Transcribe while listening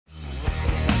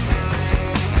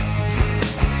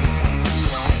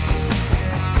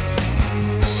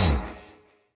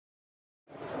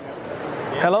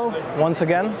Once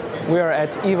again, we are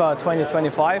at IWA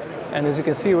 2025, and as you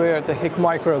can see, we're at the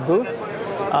Hikmicro booth.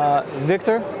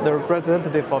 Victor, the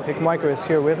representative of Hikmicro, is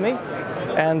here with me,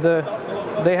 and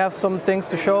they have some things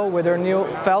to show with their new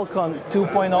Falcon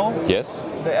 2.0. Yes.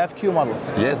 The FQ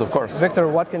models. Yes, of course. Victor,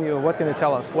 what can you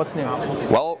tell us? What's new?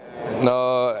 Well,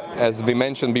 as we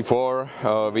mentioned before,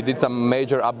 we did some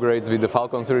major upgrades with the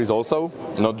Falcon series also,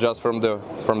 not just from the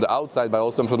outside, but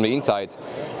also from the inside.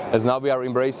 As now we are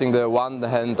embracing the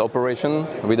one-hand operation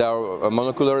with our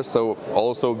monoculars, so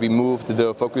also we moved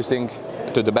the focusing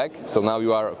to the back. So now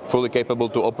you are fully capable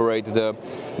to operate the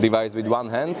device with one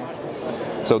hand.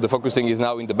 So the focusing is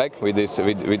now in the back with this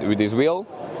wheel.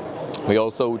 We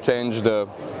also changed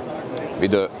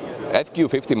with the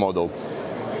FQ50 model.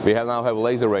 We now have a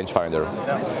laser rangefinder,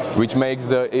 which makes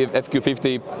the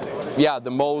FQ50,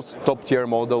 the most top-tier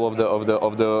model of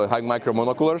the Hikmicro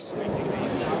monoculars.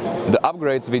 The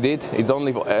upgrades we did, it's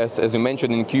only as you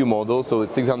mentioned in Q model, so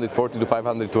it's 640 to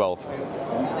 512.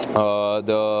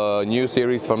 The new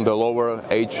series from the lower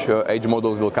age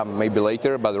models will come maybe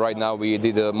later, but right now we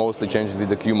did mostly changes with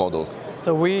the Q models.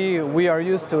 So we are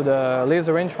used to the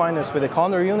laser rangefinders with the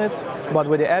condor units, but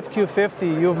with the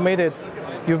FQ50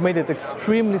 you've made it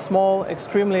extremely small,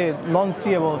 extremely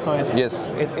non-seeable. So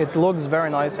it looks very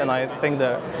nice, and I think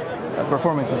the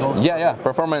performance is also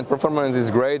performance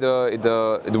is great.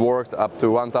 It works up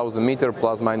to 1000 meter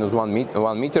plus minus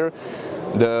 1 meter.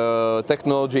 The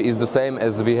technology is the same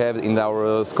as we have in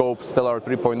our Scope Stellar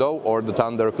 3.0 or the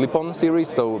Thunder clip-on series,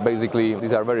 so basically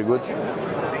these are very good.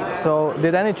 So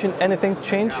did anything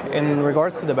change in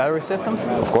regards to the battery systems?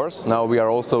 Of course, now we are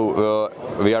also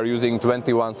we are using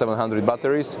 21700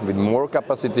 batteries with more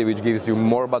capacity, which gives you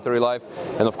more battery life,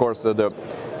 and of course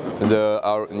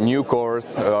our new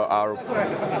cores,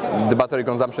 the battery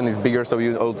consumption is bigger, so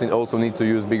you also need to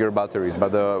use bigger batteries.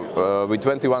 But with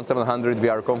 21700 we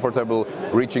are comfortable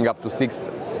reaching up to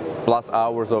 6+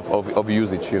 hours of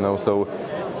usage, you know. So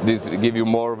this gives you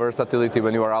more versatility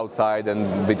when you are outside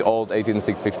and with old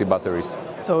 18650 batteries.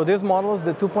 So these models,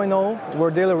 the 2.0,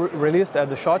 were they released at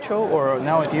the SHOT Show or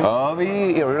now at IWA?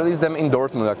 We released them in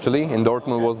Dortmund actually. In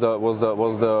Dortmund was the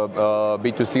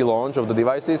B2C launch of the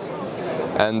devices.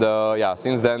 And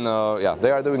since then,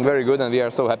 they are doing very good, and we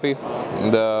are so happy.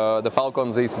 The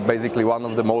Falcons is basically one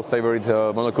of the most favorite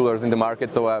monoculars in the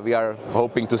market, so we are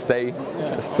hoping to stay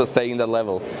in that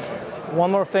level.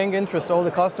 One more thing interests all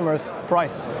the customers: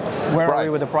 price. Where are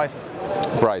you with the prices?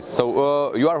 Price.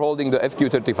 So you are holding the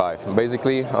FQ35.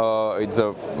 Basically, it's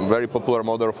a very popular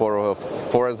model for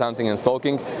forest hunting and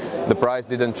stalking. The price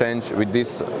didn't change with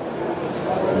this.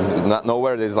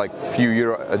 Nowhere there's like few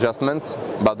euro adjustments,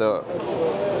 but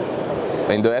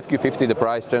in the FQ50 the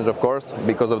price changed, of course,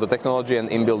 because of the technology and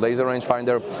inbuilt laser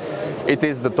rangefinder. It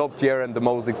is the top tier and the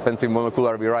most expensive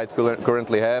monocular we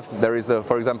currently have. There is,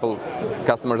 for example,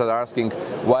 customers that are asking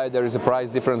why there is a price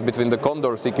difference between the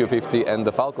Condor CQ50 and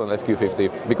the Falcon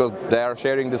FQ50, because they are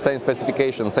sharing the same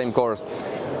specifications, same cores,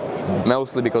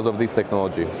 mostly because of this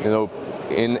technology. You know,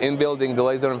 in building the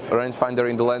laser rangefinder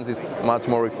in the lens is much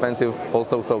more expensive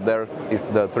also, so there is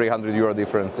the 300 euro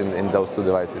difference in those two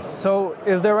devices. So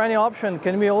is there any option?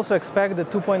 Can we also expect the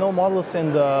 2.0 models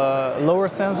in the lower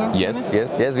sensor?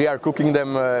 Yes, we are cooking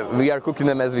them. We are cooking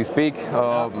them as we speak.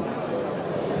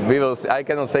 We will. I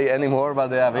cannot say any more, but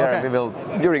we will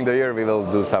during the year we will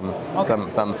do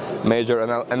some major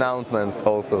announcements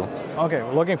also. Okay,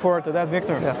 looking forward to that,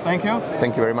 Victor. Yeah, thank you.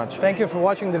 Thank you very much. Thank you for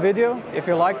watching the video. If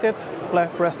you liked it,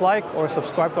 press like or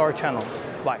subscribe to our channel.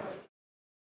 Bye.